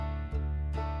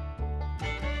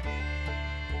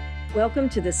Welcome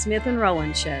to the Smith and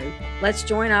Rowland Show. Let's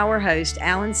join our host,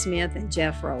 Alan Smith and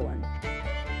Jeff Rowland.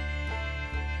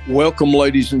 Welcome,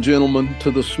 ladies and gentlemen,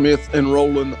 to the Smith and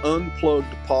Rowland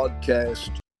Unplugged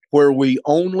podcast, where we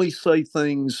only say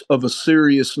things of a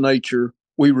serious nature.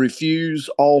 We refuse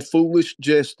all foolish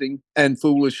jesting and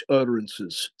foolish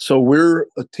utterances. So we're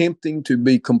attempting to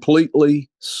be completely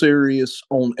serious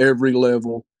on every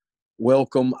level.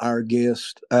 Welcome our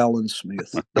guest, Alan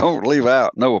Smith. Don't leave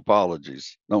out no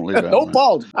apologies. Don't leave out no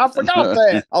apologies. I forgot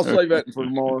that. I'll save that for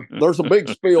tomorrow. There's a big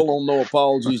spiel on no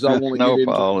apologies I want to no get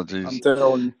into. apologies. I'm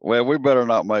telling you. Well, we better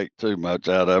not make too much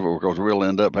out of it because we'll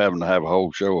end up having to have a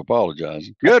whole show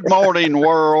apologizing. Good morning,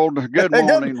 world. Good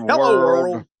morning, Hello,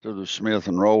 world. To the Smith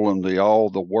and Rowland,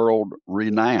 the world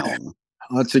renown.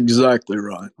 That's exactly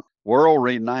right. World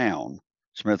renown.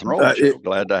 Smith and Rowland show.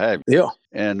 Glad to have you. Yeah.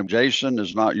 And Jason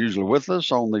is not usually with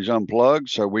us on these Unplugged,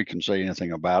 so we can say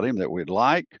anything about him that we'd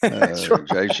like. That's right.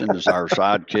 Jason is our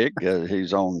sidekick.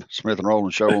 He's on Smith and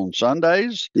Rowland show on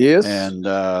Sundays. Yes. And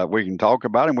we can talk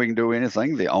about him. We can do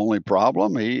anything. The only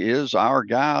problem, he is our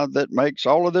guy that makes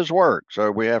all of this work.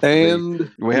 So we have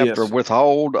to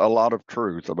withhold a lot of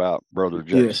truth about Brother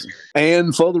Jason. Yes.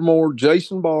 And furthermore,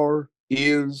 Jason Barr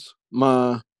is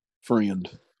my friend.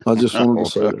 I just wanted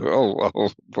to say that. Oh,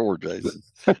 poor Jason.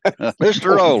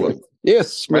 Mr. Rowland.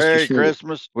 Yes, Mr. Merry Smith.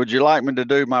 Christmas. Would you like me to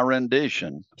do my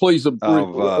rendition? Please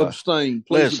abstain. Please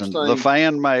listen, abstain. the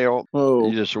fan mail. Oh.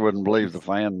 You just wouldn't believe the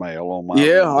fan mail on my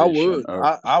rendition. I would.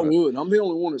 I would. I'm the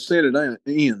only one that sent it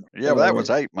in. Yeah, that was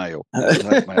hate mail.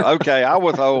 Okay, I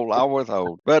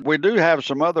withhold. But we do have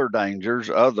some other dangers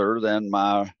other than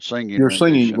my singing. Your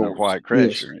singing of White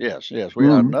Crusher. Yes. We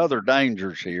have other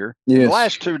dangers here. Yes. The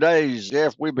last 2 days,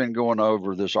 Jeff, we've been going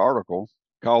over this article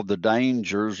called The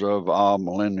Dangers of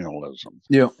Amillennialism.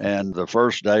 Yeah. And the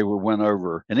first day we went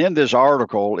over, and in this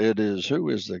article, who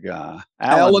is the guy?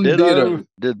 Alan Ditto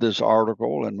did this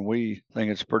article, and we think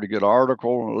it's a pretty good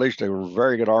article. At least a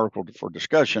very good article for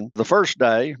discussion. The first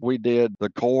day, we did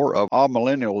the core of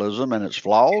amillennialism and its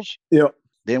flaws. Yeah.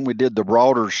 Then we did the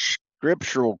broader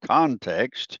scriptural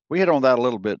context. We hit on that a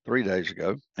little bit 3 days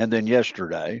ago. And then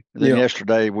yesterday.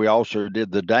 Yesterday, we also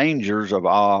did the dangers of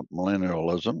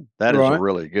amillennialism. That is a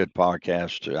really good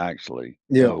podcast to actually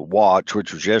watch,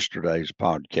 which was yesterday's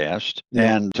podcast.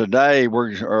 Yeah. And today,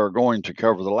 we are going to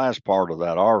cover the last part of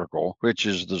that article, which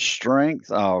is the strength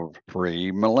of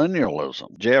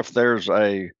premillennialism. Jeff,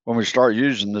 when we start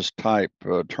using this type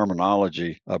of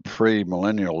terminology of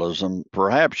premillennialism,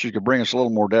 perhaps you could bring us a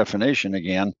little more definition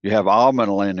again. You have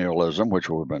amillennialism, which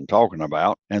we've been talking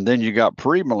about, and then you got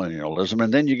premillennialism,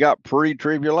 and then you got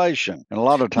pre-tribulation. And a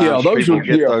lot of times people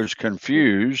get those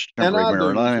confused. And I do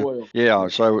as well. Yeah,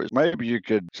 so maybe you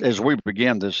could, as we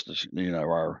begin this,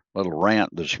 our little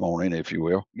rant this morning, if you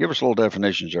will, give us a little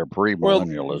definitions of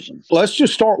premillennialism. Well, let's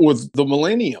just start with the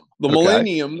millennium. The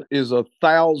millennium is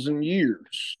 1,000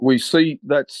 years. We see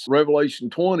that's Revelation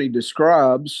 20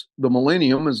 describes the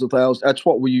millennium as 1,000. That's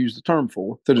what we use the term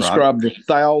for, to describe the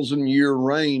 1,000-year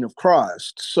reign of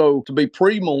Christ. So to be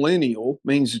premillennial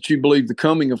means that you believe the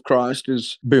coming of Christ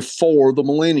is before the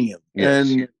millennium. Yes.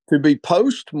 And to be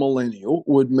post-millennial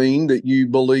would mean that you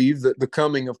believe that the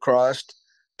coming of Christ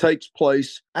takes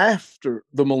place after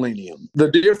the millennium.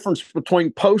 The difference between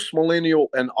post-millennial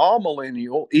and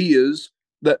amillennial is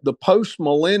that the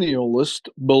post-millennialist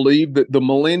believe that the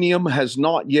millennium has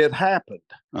not yet happened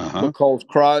because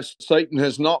Satan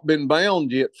has not been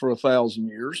bound yet for 1,000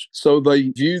 years. So they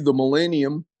view the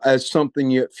millennium as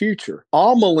something yet future.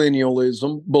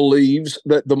 Amillennialism believes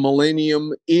that the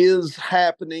millennium is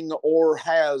happening or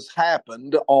has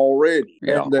happened already.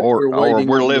 Yeah, and that or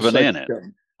we're living in it.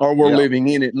 Or we're living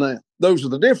in it now. Those are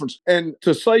the difference. And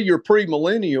to say you're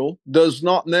premillennial does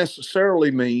not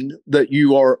necessarily mean that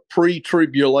you are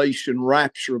pre-tribulation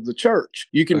rapture of the church.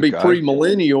 You can be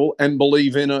premillennial and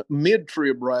believe in a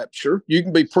mid-trib rapture. You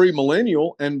can be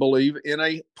premillennial and believe in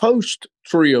a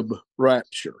post-trib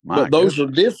rapture. But those are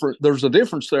different. There's a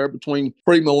difference there between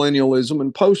premillennialism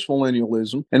and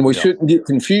postmillennialism. And we shouldn't get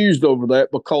confused over that,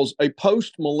 because a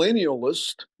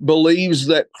postmillennialist believes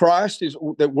that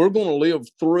that we're going to live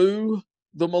through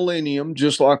the millennium,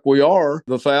 just like we are,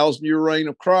 the 1,000-year reign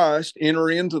of Christ, enter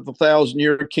into the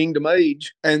 1,000-year kingdom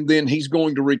age, and then he's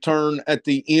going to return at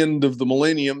the end of the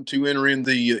millennium to enter in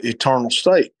the eternal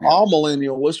state. All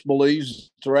millennialists believes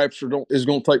the rapture is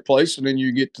going to take place, and then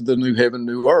you get to the new heaven,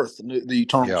 new earth, the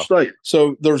eternal state.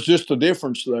 So there's just a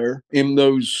difference there in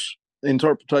those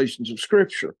interpretations of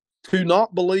Scripture. To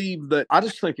not believe that, I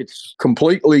just think it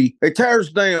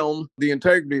tears down the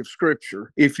integrity of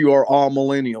Scripture if you are all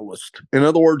millennialist. In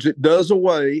other words, it does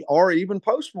away, or even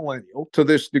post-millennial to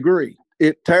this degree.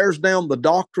 It tears down the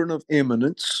doctrine of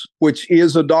imminence, which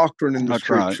is a doctrine in the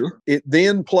Scripture. Right. It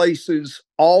then places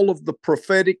all of the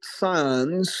prophetic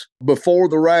signs before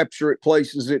the rapture. It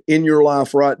places it in your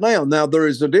life right now. Now, there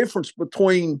is a difference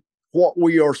between what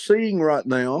we are seeing right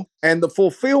now and the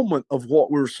fulfillment of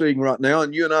what we're seeing right now.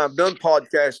 And you and I have done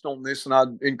podcasts on this, and I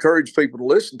encourage people to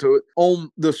listen to it, on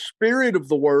the spirit of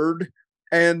the word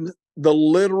and the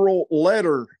literal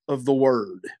letter of the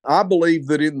word. I believe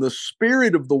that in the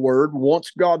spirit of the word,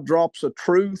 once God drops a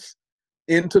truth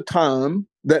into time,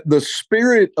 that the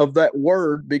spirit of that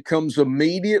word becomes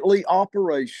immediately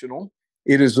operational.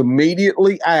 It is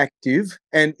immediately active,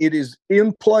 and it is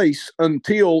in place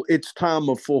until its time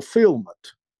of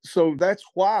fulfillment. So that's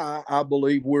why I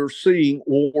believe we're seeing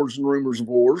wars and rumors of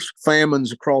wars,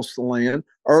 famines across the land,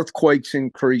 earthquakes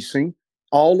increasing,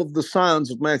 all of the signs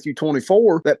of Matthew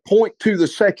 24 that point to the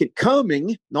second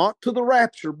coming, not to the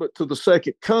rapture, but to the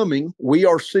second coming. We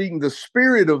are seeing the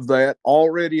spirit of that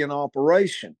already in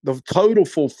operation. The total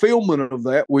fulfillment of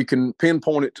that, we can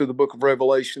pinpoint it to the book of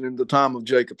Revelation in the time of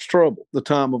Jacob's trouble, the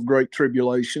time of great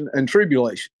tribulation and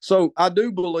tribulation. So I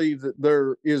do believe that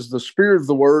there is the spirit of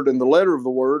the word and the letter of the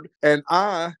word, and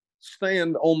I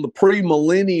stand on the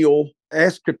premillennial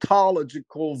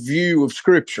eschatological view of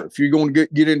Scripture. If you're going to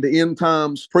get into end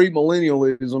times,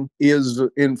 premillennialism is,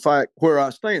 in fact, where I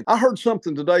stand. I heard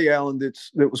something today, Alan,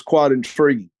 that was quite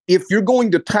intriguing. If you're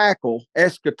going to tackle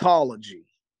eschatology,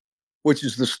 which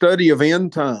is the study of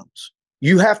end times,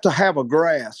 you have to have a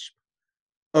grasp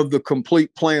of the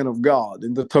complete plan of God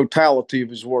and the totality of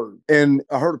his word. And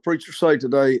I heard a preacher say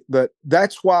today that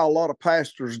that's why a lot of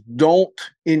pastors don't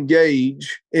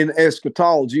engage in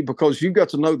eschatology, because you've got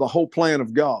to know the whole plan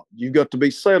of God. You've got to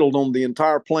be settled on the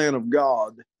entire plan of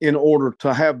God in order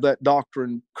to have that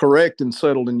doctrine correct and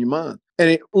settled in your mind. And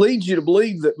it leads you to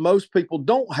believe that most people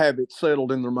don't have it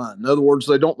settled in their mind. In other words,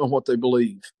 they don't know what they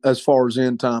believe as far as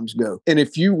end times go. And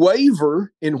if you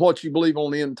waver in what you believe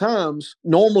on end times,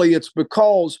 normally it's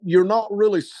because you're not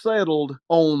really settled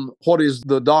on what is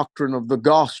the doctrine of the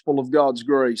gospel of God's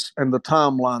grace and the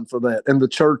timeline for that and the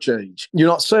church age. You're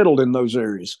not settled in those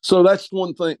areas. So that's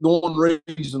one thing, the one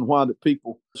reason why that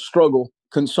people struggle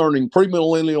concerning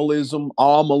premillennialism,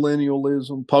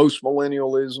 amillennialism,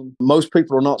 postmillennialism. Most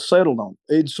people are not settled on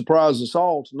it. It'd surprise us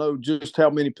all to know just how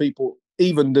many people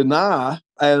even deny,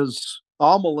 as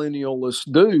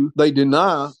amillennialists do, they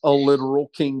deny a literal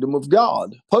kingdom of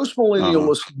God.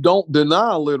 Postmillennialists don't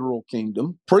deny a literal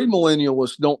kingdom.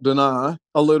 Premillennialists don't deny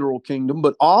a literal kingdom,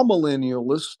 but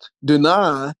amillennialists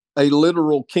deny a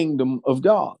literal kingdom of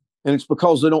God. And it's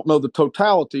because they don't know the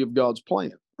totality of God's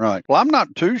plan. Right. Well, I'm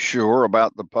not too sure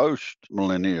about the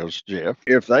post-millennialists, Jeff.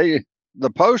 The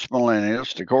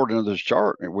post-millennialist, according to this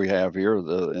chart that we have here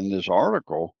in this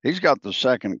article, he's got the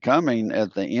second coming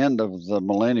at the end of the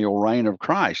millennial reign of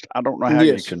Christ. I don't know how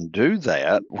you can do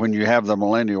that when you have the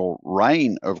millennial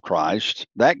reign of Christ.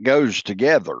 That goes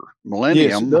together.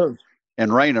 Millennium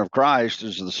and reign of Christ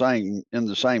is the same in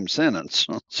the same sentence.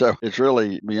 So it's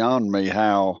really beyond me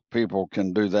how people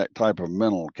can do that type of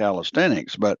mental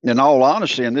calisthenics. But in all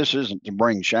honesty, and this isn't to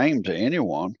bring shame to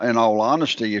anyone, in all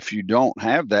honesty, if you don't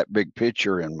have that big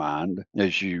picture in mind,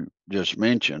 as you just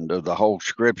mentioned, of the whole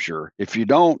Scripture, if you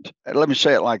don't, let me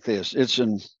say it like this.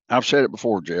 I've said it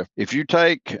before, Jeff. If you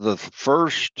take the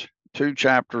first two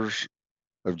chapters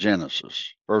of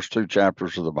Genesis, first two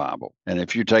chapters of the Bible, and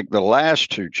if you take the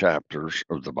last two chapters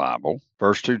of the Bible,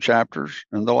 first two chapters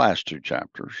and the last two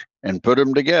chapters, and put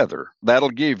them together,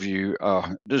 that'll give you,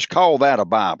 just call that a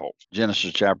Bible.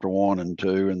 Genesis chapter 1 and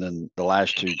 2, and then the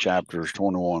last two chapters,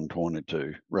 21,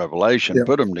 22, Revelation,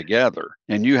 put them together,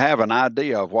 and you have an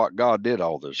idea of what God did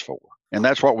all this for. And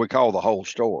that's what we call the whole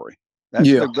story.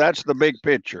 That's the big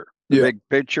picture. The big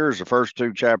picture is the first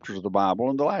two chapters of the Bible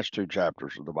and the last two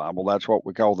chapters of the Bible. That's what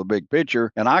we call the big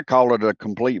picture. And I call it a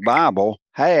complete Bible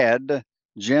had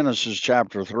Genesis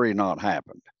chapter 3 not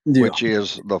happened, which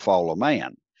is the fall of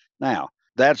man. Now,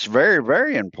 that's very,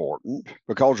 very important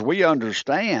because we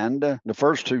understand the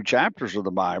first two chapters of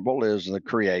the Bible is the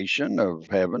creation of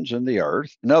heavens and the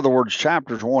earth. In other words,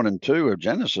 chapters 1 and 2 of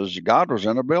Genesis, God was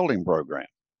in a building program.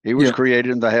 He was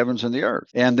creating the heavens and the earth.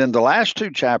 And then the last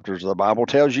two chapters of the Bible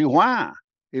tells you why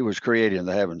he was creating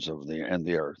the heavens and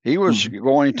the earth. He was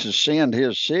going to send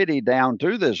his city down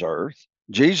to this earth.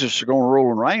 Jesus is going to rule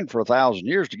and reign for 1,000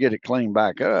 years to get it cleaned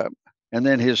back up. And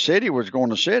then his city was going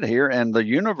to sit here, and the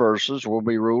universes will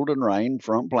be ruled and reigned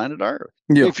from planet Earth,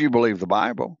 if you believe the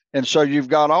Bible. And so you've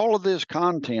got all of this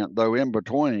content, though, in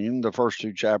between the first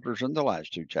two chapters and the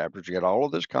last two chapters. You get all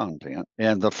of this content.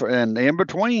 And in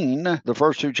between the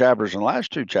first two chapters and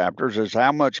last two chapters is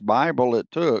how much Bible it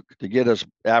took to get us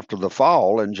after the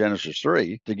fall in Genesis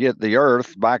 3 to get the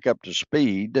earth back up to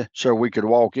speed so we could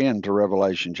walk into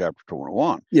Revelation chapter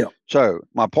 21. Yeah. So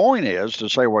my point is to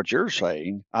say what you're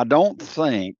saying. I don't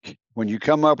think when you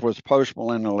come up with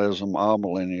postmillennialism,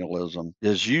 amillennialism,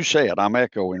 as you said, I'm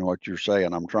echoing what you're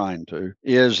saying, I'm trying to,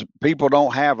 is people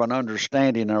don't have an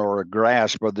understanding or a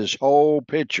grasp of this whole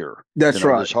picture. That's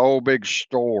right. This whole big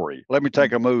story. Let me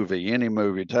take a movie, any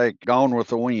movie, take Gone with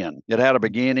the Wind. It had a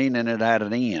beginning and it had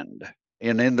an end.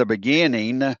 And in the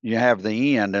beginning, you have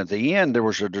the end. At the end, there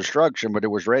was a destruction, but it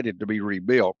was ready to be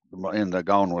rebuilt in the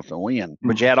Gone with the Wind.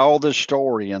 But you had all this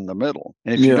story in the middle.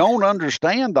 And if you don't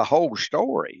understand the whole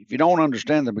story, if you don't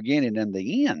understand the beginning and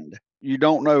the end, you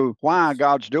don't know why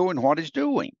God's doing what he's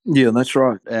doing. Yeah, that's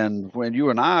right. And when you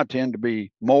and I tend to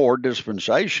be more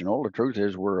dispensational, the truth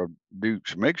is we're a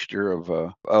Duke's mixture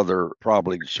of other,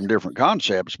 probably some different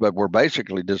concepts, but we're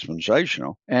basically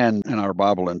dispensational and in our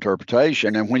Bible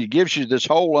interpretation. And when he gives you this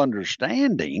whole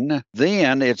understanding,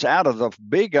 then it's out of the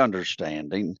big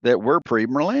understanding that we're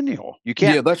premillennial. You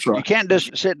can't, yeah, that's right. You can't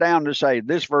just sit down and say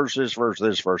this verse, this verse,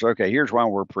 this verse. Okay, here's why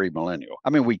we're premillennial. I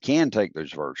mean, we can take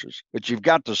those verses, but you've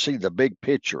got to see the big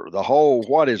picture, the whole,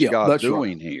 what is God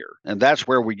doing here? And that's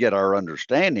where we get our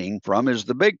understanding from, is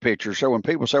the big picture. So when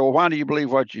people say, well, why do you believe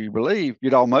what you believe?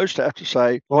 You'd almost have to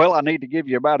say, well, I need to give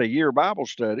you about a year Bible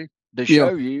study to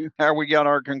show you how we got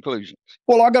our conclusions.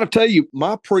 Well, I got to tell you,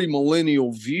 my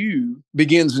premillennial view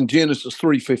begins in Genesis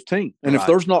 3:15. And if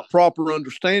there's not proper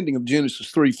understanding of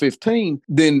Genesis 3:15,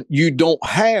 then you don't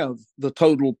have the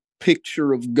total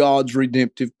picture of God's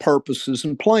redemptive purposes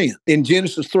and plan. In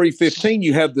Genesis 3:15,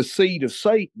 you have the seed of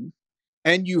Satan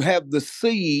and you have the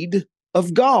seed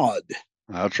of God.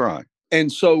 That's right. And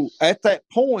so at that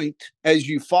point, as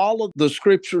you follow the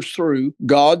scriptures through,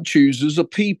 God chooses a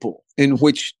people in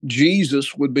which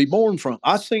Jesus would be born from.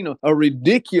 I seen a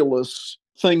ridiculous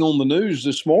thing on the news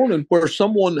this morning where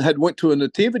someone had went to a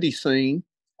nativity scene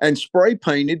and spray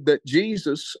painted that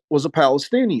Jesus was a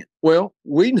Palestinian. Well,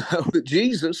 we know that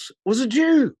Jesus was a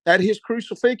Jew. At his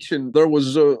crucifixion, there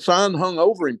was a sign hung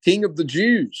over him, King of the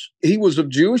Jews. He was of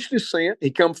Jewish descent. He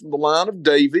come from the line of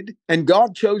David, and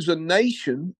God chose a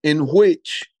nation in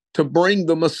which to bring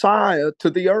the Messiah to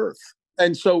the earth.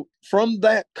 And so from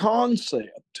that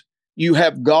concept, you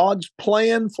have God's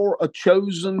plan for a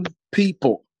chosen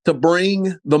people to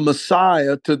bring the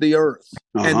Messiah to the earth.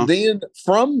 And then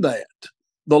from that,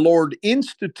 the Lord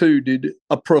instituted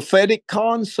a prophetic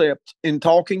concept in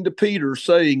talking to Peter,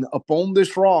 saying, upon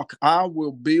this rock, I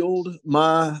will build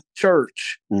my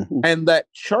church. And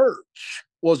that church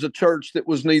was a church that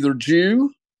was neither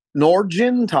Jew nor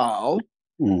Gentile.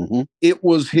 It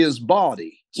was his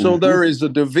body. So there is a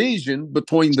division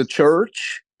between the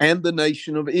church and the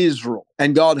nation of Israel.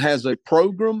 And God has a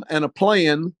program and a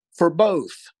plan for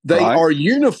both. They are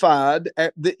unified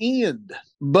at the end.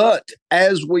 But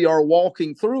as we are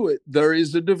walking through it, there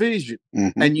is a division.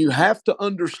 And you have to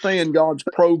understand God's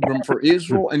program for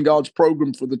Israel and God's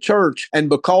program for the church. And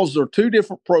because they're two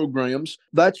different programs,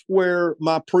 that's where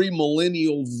my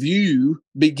premillennial view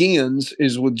begins,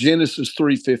 is with Genesis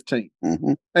 3:15.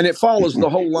 And it follows the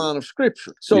whole line of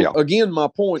Scripture. So again, my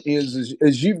point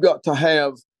is you've got to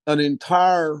have an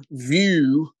entire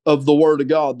view of the Word of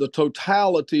God, the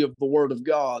totality of the Word of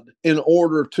God, in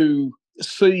order to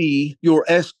see your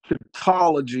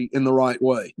eschatology in the right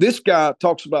way. This guy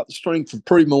talks about the strength of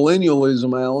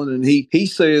premillennialism, Alan, and he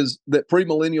says that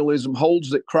premillennialism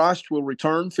holds that Christ will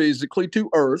return physically to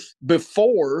earth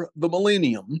before the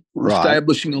millennium,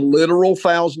 establishing a literal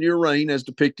 1,000-year reign as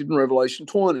depicted in Revelation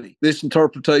 20. This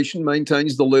interpretation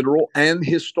maintains the literal and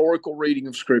historical reading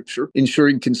of Scripture,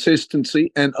 ensuring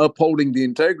consistency and upholding the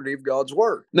integrity of God's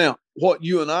Word. Now, what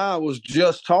you and I was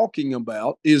just talking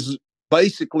about is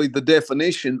basically the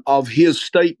definition of his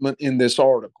statement in this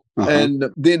article. And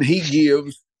then he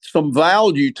gives some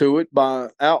value to it by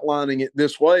outlining it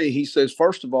this way. He says,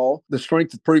 first of all, the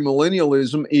strength of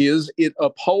premillennialism is it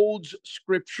upholds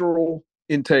scriptural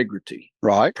integrity.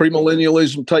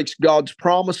 Premillennialism takes God's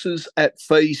promises at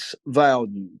face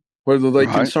value, whether they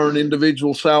concern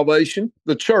individual salvation,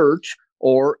 the church,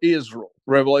 or Israel.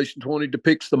 Revelation 20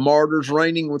 depicts the martyrs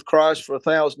reigning with Christ for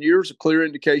 1,000 years, a clear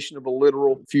indication of a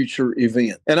literal future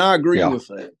event. And I agree with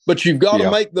that. But you've got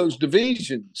to make those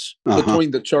divisions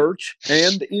between the church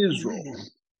and Israel.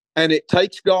 And it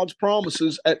takes God's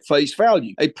promises at face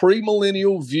value. A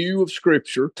premillennial view of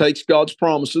Scripture takes God's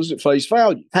promises at face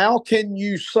value. How can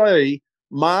you say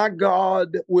my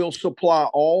God will supply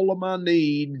all of my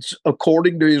needs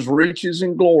according to his riches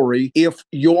and glory. If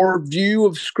your view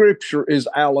of Scripture is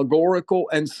allegorical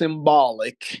and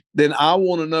symbolic, then I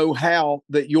want to know how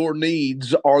that your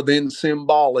needs are then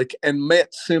symbolic and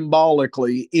met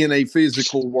symbolically in a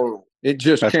physical world. It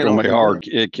just That's cannot going to be be hard.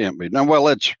 done. It can't be. Now,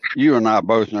 well, you and I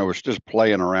both know it's just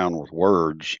playing around with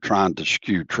words, trying to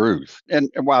skew truth. And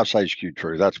why I say skew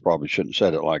truth, that's probably shouldn't have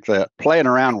said it like that. Playing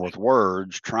around with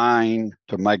words, trying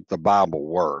to make the Bible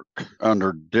work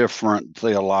under different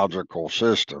theological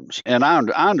systems. And I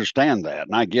understand that,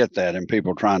 and I get that in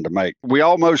people trying to we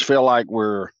almost feel like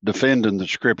we're defending the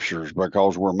Scriptures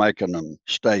because we're making them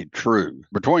stay true.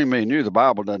 Between me and you, the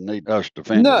Bible doesn't need us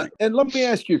defending it. And let me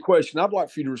ask you a question. I'd like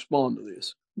for you to respond to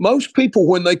this. Most people,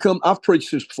 when they come, I've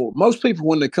preached this before, most people,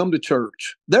 when they come to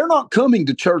church, they're not coming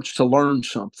to church to learn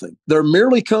something. They're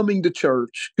merely coming to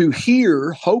church to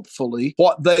hear, hopefully,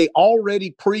 what they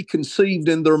already preconceived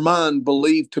in their mind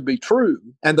believe to be true,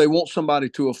 and they want somebody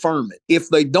to affirm it. If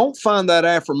they don't find that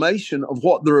affirmation of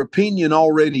what their opinion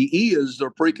already is,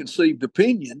 their preconceived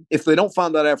opinion, if they don't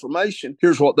find that affirmation,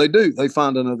 here's what they do. They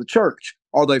find another church,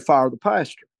 or they fire the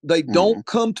pastor. They don't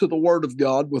come to the Word of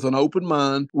God with an open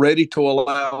mind, ready to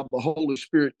allow the Holy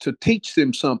Spirit to teach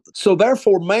them something. So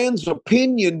therefore, man's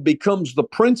opinion becomes the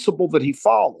principle that he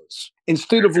follows,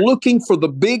 instead of looking for the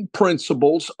big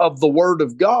principles of the Word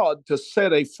of God to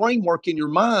set a framework in your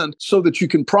mind so that you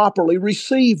can properly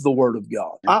receive the Word of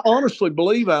God. I honestly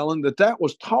believe, Alan, that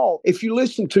was taught. If you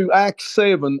listen to Acts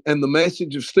 7 and the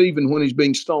message of Stephen when he's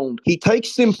being stoned, he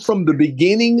takes them from the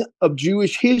beginning of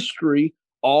Jewish history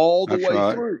all the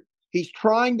way through. He's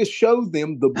trying to show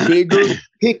them the bigger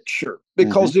picture,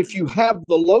 because if you have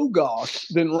the Logos,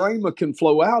 then Rhema can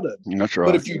flow out of you. That's right.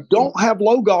 But if you don't have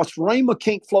Logos, Rhema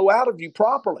can't flow out of you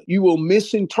properly. You will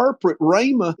misinterpret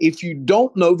Rhema if you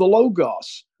don't know the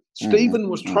Logos. Stephen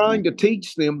was trying to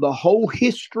teach them the whole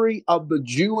history of the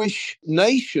Jewish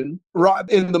nation right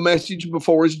in the message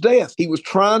before his death. He was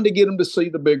trying to get them to see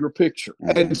the bigger picture.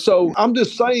 And so I'm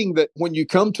just saying that when you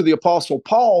come to the Apostle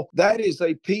Paul, that is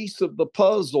a piece of the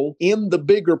puzzle in the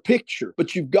bigger picture.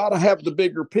 But you've got to have the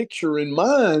bigger picture in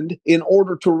mind in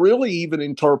order to really even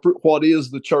interpret what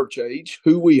is the church age,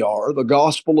 who we are, the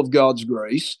gospel of God's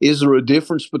grace. Is there a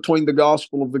difference between the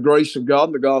gospel of the grace of God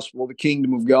and the gospel of the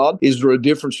kingdom of God? Is there a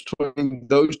difference between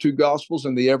those two gospels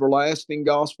and the everlasting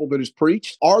gospel that is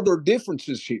preached? Are there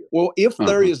differences here? Well, if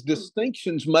there is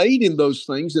distinctions made in those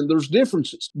things, then there's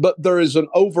differences. But there is an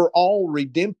overall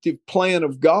redemptive plan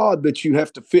of God that you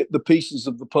have to fit the pieces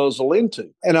of the puzzle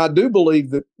into. And I do believe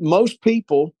that most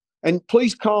people, and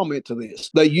please comment to this,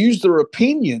 they use their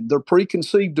opinion, their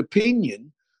preconceived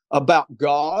opinion about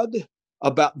God,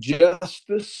 about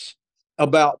justice,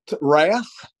 about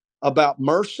wrath, about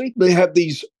mercy. They have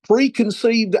these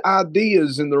preconceived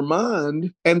ideas in their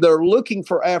mind, and they're looking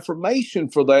for affirmation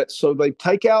for that. So they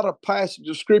take out a passage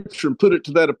of Scripture and put it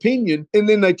to that opinion, and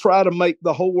then they try to make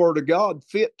the whole Word of God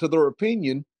fit to their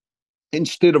opinion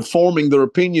instead of forming their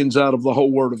opinions out of the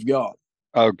whole Word of God.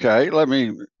 Okay, let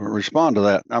me respond to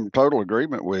that. I'm in total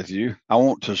agreement with you. I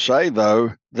want to say,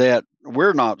 though, that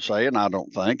we're not saying, I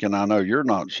don't think, and I know you're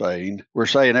not saying, we're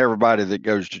saying everybody that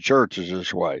goes to church is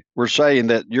this way. We're saying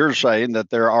that you're saying that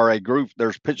there are a group,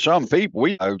 there's some people,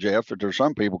 we know, Jeff, that there's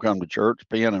some people come to church,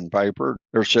 pen and paper,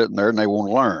 they're sitting there and they want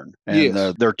to learn,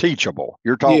 and they're teachable.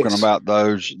 You're talking about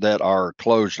those that are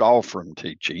closed off from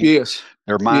teaching. Yes.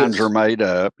 Their minds are made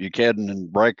up. You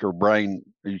couldn't break their brain.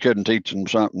 You couldn't teach them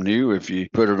something new if you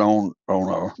put it on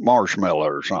a marshmallow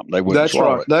or something. They wouldn't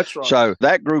swallow it. That's right. So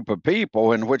that group of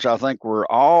people, in which I think we're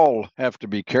all have to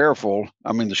be careful.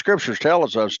 I mean, the Scriptures tell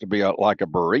us to be like a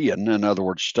Berean. In other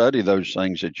words, study those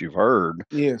things that you've heard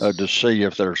to see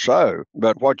if they're so.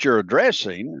 But what you're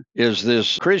addressing is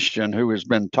this Christian who has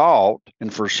been taught,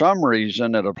 and for some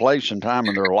reason at a place and time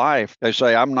in their life, they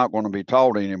say, I'm not going to be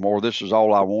taught anymore. This is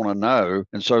all I want to know.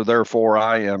 And so therefore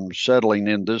I am settling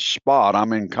in this spot.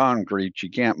 I'm in concrete. You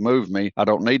can't move me. I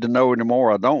don't need to know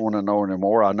anymore. I don't want to know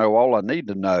anymore. I know all I need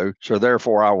to know. So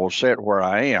therefore I will sit where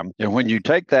I am. And when you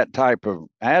take that type of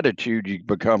attitude, you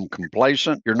become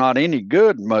complacent. You're not any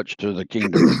good much to the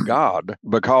kingdom of God,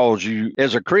 because you,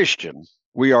 as a Christian,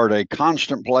 we are at a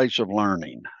constant place of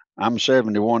learning. I'm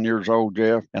 71 years old,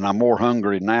 Jeff, and I'm more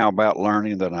hungry now about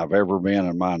learning than I've ever been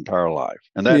in my entire life.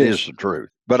 And that is the truth.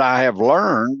 But I have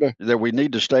learned that we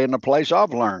need to stay in a place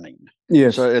of learning.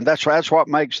 Yes. So, and that's what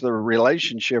makes the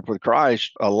relationship with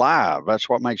Christ alive. That's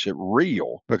what makes it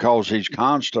real, because he's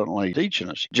constantly teaching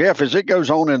us. Jeff, as it goes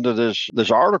on into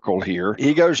this article here,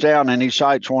 he goes down and he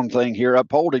cites one thing here: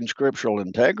 upholding scriptural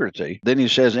integrity. Then he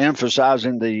says,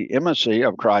 emphasizing the imminency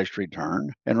of Christ's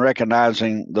return and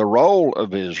recognizing the role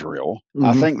of Israel. Mm-hmm.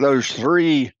 I think those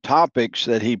three topics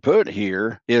that he put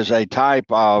here is a type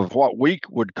of what we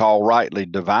would call rightly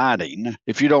dividing.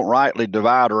 If you don't rightly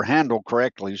divide or handle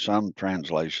correctly, some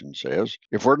translation says,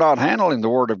 if we're not handling the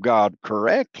Word of God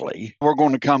correctly, we're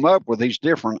going to come up with these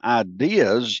different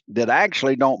ideas that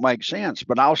actually don't make sense.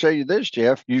 But I'll say you this,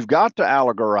 Jeff, you've got to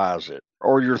allegorize it,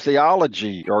 or your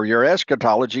theology or your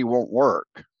eschatology won't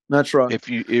work. That's right. If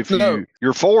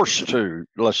you're forced to,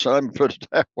 let me put it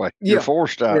that way. Yeah. You're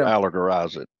forced to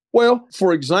allegorize it. Well,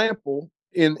 for example,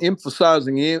 in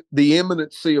emphasizing the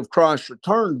imminency of Christ's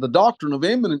return, the doctrine of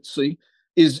imminency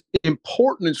is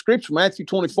important in Scripture. Matthew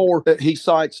 24, that he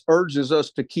cites, urges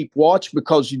us to keep watch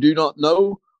because you do not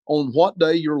know on what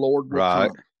day your Lord will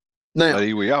come. Now,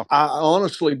 here we are. I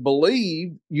honestly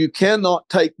believe you cannot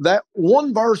take that.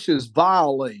 One verse is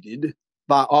violated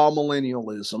by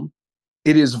amillennialism.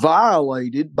 It is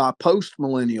violated by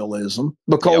postmillennialism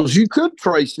because you could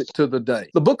trace it to the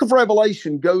day. The book of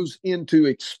Revelation goes into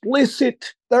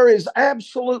explicit. There is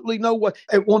absolutely no way.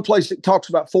 At one place, it talks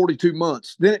about 42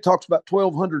 months. Then it talks about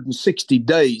 1,260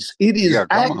 days. It is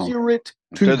accurate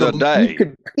to the day. You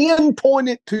can pinpoint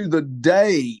it to the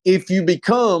day if you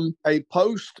become a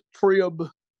post-trib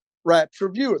rapture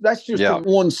viewer. That's just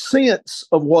one sense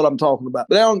of what I'm talking about.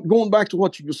 But now, going back to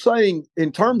what you were saying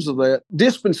in terms of that,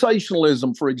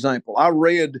 dispensationalism, for example, I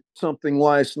read something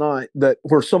last night that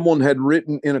where someone had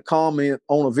written in a comment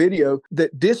on a video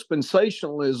that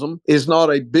dispensationalism is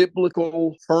not a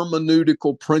biblical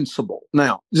hermeneutical principle.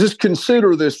 Now, just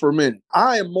consider this for a minute.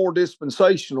 I am more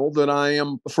dispensational than I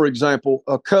am, for example,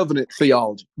 a covenant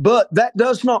theology. But that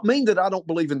does not mean that I don't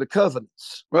believe in the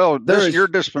covenants. Well, your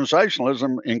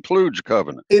dispensationalism includes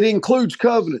covenant. It includes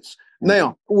covenants.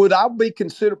 Now, would I be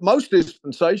considered, most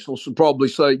dispensationalists would probably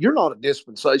say, you're not a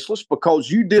dispensationalist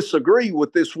because you disagree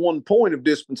with this one point of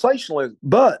dispensationalism.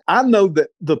 But I know that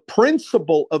the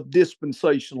principle of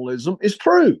dispensationalism is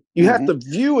true. You have to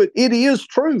view it. It is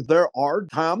true. There are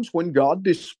times when God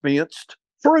dispensed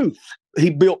truth. He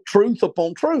built truth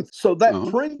upon truth. So that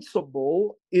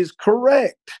principle is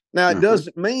correct. Now, it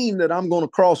doesn't mean that I'm going to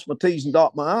cross my T's and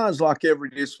dot my I's like every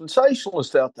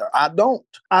dispensationalist out there. I don't.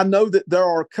 I know that there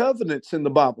are covenants in the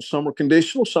Bible. Some are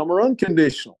conditional, some are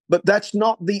unconditional. But that's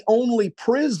not the only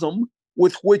prism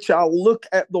with which I look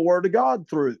at the Word of God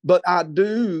through. But I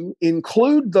do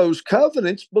include those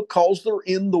covenants because they're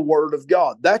in the Word of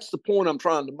God. That's the point I'm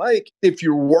trying to make. If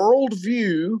your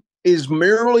worldview is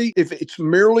merely, if it's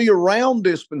merely around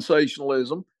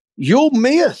dispensationalism, you'll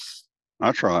miss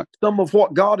some of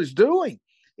what God is doing.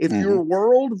 If your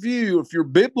worldview, if your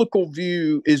biblical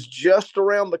view is just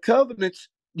around the covenants,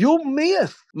 you'll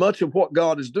miss much of what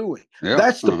God is doing.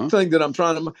 That's the thing that I'm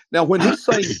trying to. Now, when he's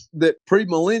saying that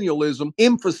premillennialism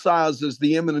emphasizes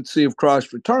the imminency of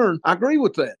Christ's return, I agree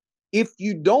with that. If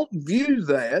you don't view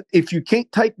that, if you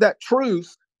can't take that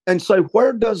truth and say,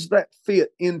 where does that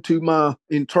fit into my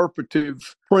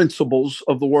interpretive principles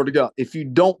of the Word of God? If you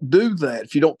don't do that,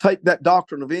 if you don't take that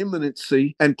doctrine of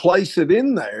imminency and place it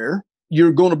in there,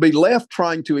 you're going to be left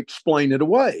trying to explain it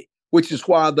away, which is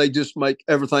why they just make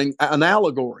everything an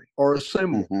allegory or a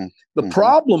symbol. The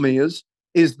problem is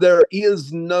there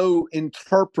is no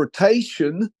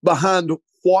interpretation behind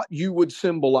what you would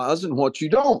symbolize and what you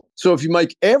don't. So if you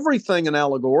make everything an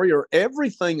allegory or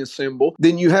everything a symbol,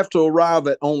 then you have to arrive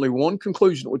at only one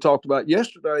conclusion that we talked about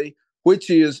yesterday,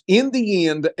 which is in the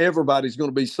end, everybody's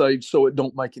going to be saved, so it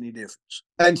don't make any difference.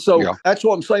 And so that's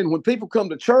what I'm saying. When people come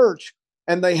to church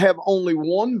and they have only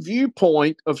one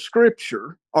viewpoint of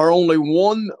Scripture or only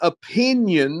one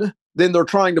opinion, then they're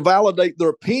trying to validate their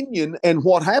opinion. And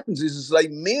what happens is they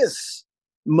miss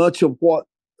much of what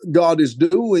God is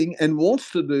doing and wants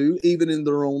to do even in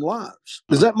their own lives.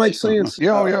 Does that make sense?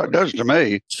 Yeah, it does to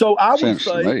me. So I would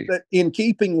say that in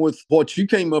keeping with what you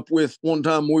came up with one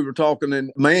time we were talking,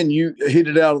 and man, you hit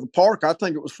it out of the park. I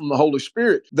think it was from the Holy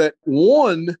Spirit, that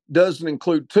one doesn't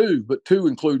include two, but two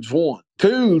includes one.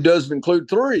 Two doesn't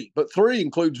include three, but three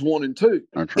includes one and two.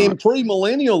 That's right. In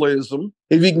premillennialism,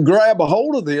 if you can grab a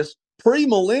hold of this,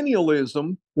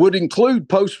 premillennialism would include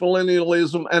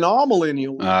postmillennialism and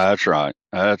amillennialism. That's right.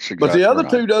 That's exactly But the other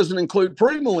two doesn't include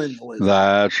premillennialism.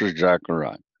 That's exactly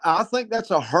right. I think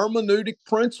that's a hermeneutic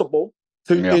principle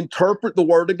to interpret the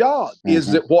Word of God,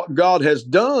 is that what God has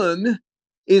done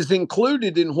is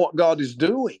included in what God is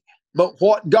doing. But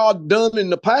what God done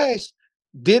in the past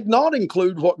did not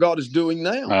include what God is doing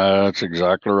now. That's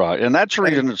exactly right. And that's the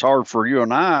reason it's hard for you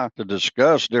and I to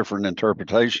discuss different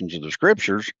interpretations of the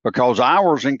scriptures, because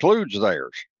ours includes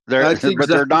theirs. But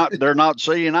they're not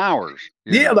seeing ours.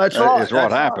 That's right. Is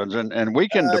what happens. Right. And we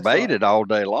can debate it all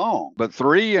day long. But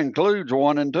 3 includes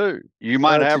 1 and 2. You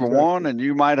might have a 1 and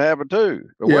you might have a 2.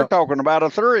 But we're talking about a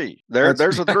 3. There's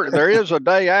a 3. There is a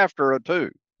day after a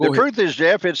 2. The truth is,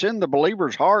 Jeff, it's in the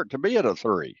believer's heart to be at a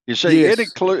 3. You see, it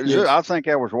includes, I think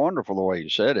that was wonderful the way you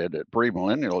said it, at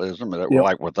premillennialism,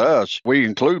 like with us, we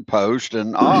include post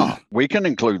and we can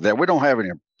include that. We don't have any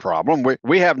problem.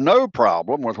 We have no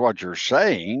problem with what you're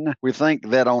saying. We think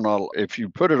that if you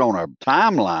put it on a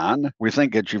timeline, we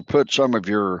think that you've put some of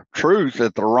your truth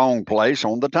at the wrong place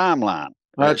on the timeline.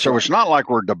 So it's not like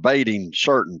we're debating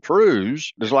certain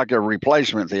truths. It's like a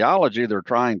replacement theology. They're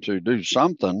trying to do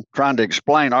something, trying to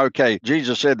explain, okay,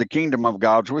 Jesus said the kingdom of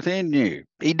God's within you.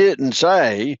 He didn't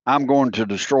say, I'm going to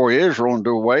destroy Israel and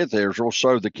do away with Israel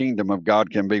so the kingdom of God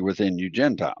can be within you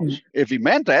Gentiles. If he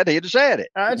meant that, he'd have said it.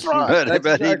 That's right.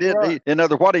 But he didn't.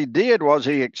 Right. What he did was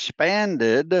he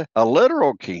expanded a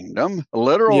literal kingdom. A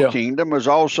literal kingdom was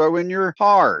also in your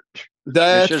heart.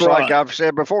 That's just right. Like I've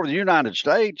said before, the United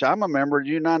States, I'm a member of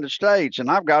the United States,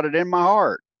 and I've got it in my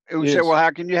heart. We said, well,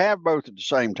 how can you have both at the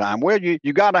same time? Well, you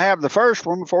got to have the first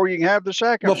one before you can have the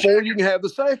second one. Before you can have the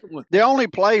second one. The only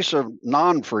place of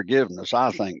non-forgiveness,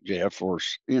 I think, Jeff, for,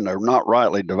 not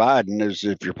rightly dividing is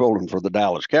if you're pulling for the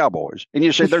Dallas Cowboys. And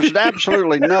you say there's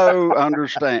absolutely no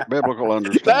biblical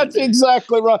understanding. That's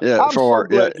exactly right. Yeah, I'm so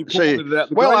glad you pointed to that.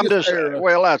 That's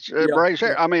Brace.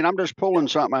 I mean, I'm just pulling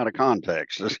something out of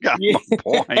context. That's got my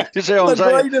point. You see what I'm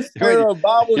saying? The greatest era of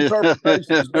Bible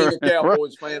interpretation is being a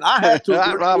Cowboys fan. I have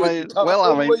to you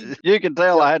can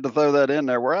tell I had to throw that in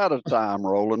there. We're out of time,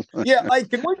 Roland. Hey,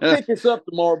 can we pick this up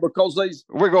tomorrow? Because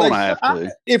we're going to have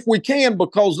to. If we can,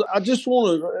 because I just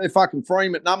want to, if I can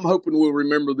frame it, and I'm hoping we'll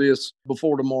remember this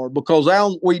before tomorrow, because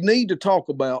Alan, we need to talk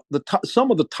about some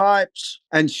of the types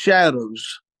and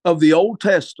shadows of the Old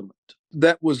Testament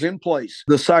that was in place,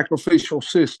 the sacrificial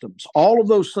systems, all of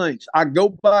those things. I go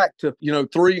back to,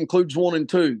 3 includes 1 and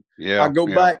 2. I go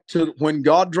back to when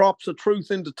God drops the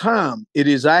truth into time, it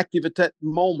is active at that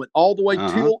moment, all the way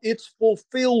till its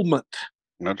fulfillment.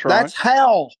 That's right. That's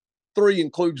how 3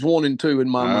 includes 1 and 2 in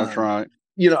my mind. That's right.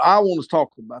 I want to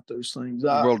talk about those things.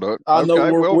 We'll do it. I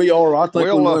know where we are. I think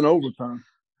we went overtime.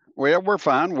 Well, we're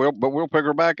fine. But we'll pick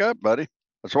her back up, buddy.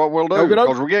 That's what we'll do,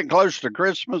 because we're getting close to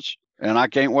Christmas. And I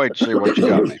can't wait to see what you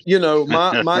got me.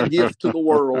 My gift to the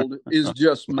world is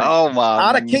just me. Oh,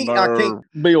 my I can't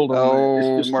build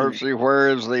on that. Mercy, me. Where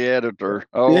is the editor?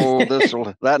 Oh,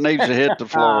 that needs to hit the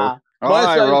floor. All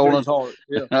right, Roland.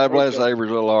 God bless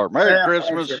Avery's little heart. Merry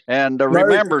Christmas. And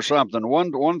remember something.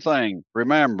 One thing.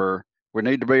 Remember, we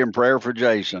need to be in prayer for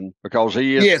Jason, because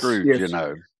he is Scrooge,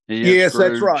 Yes,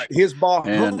 that's right. His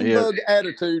humbug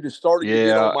attitude is starting to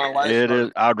get on my last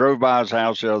nerve. I drove by his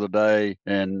house the other day,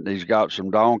 and he's got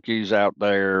some donkeys out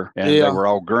there, and they were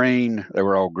all green.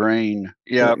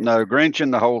 Yeah, no,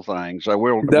 Grinching the whole thing. So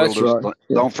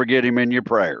don't forget him in your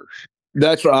prayers.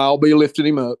 That's right. I'll be lifting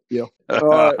him up. Yeah. All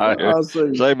right. I'll see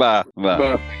you. Say bye.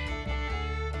 Bye.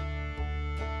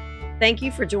 Thank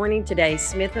you for joining today's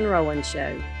Smith and Rowland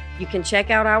Show. You can check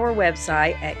out our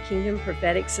website at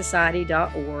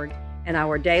kingdompropheticsociety.org and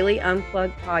our daily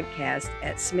Unplugged podcast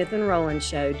at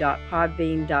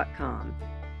smithandrolandshow.podbean.com.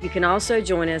 You can also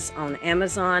join us on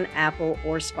Amazon, Apple,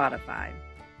 or Spotify.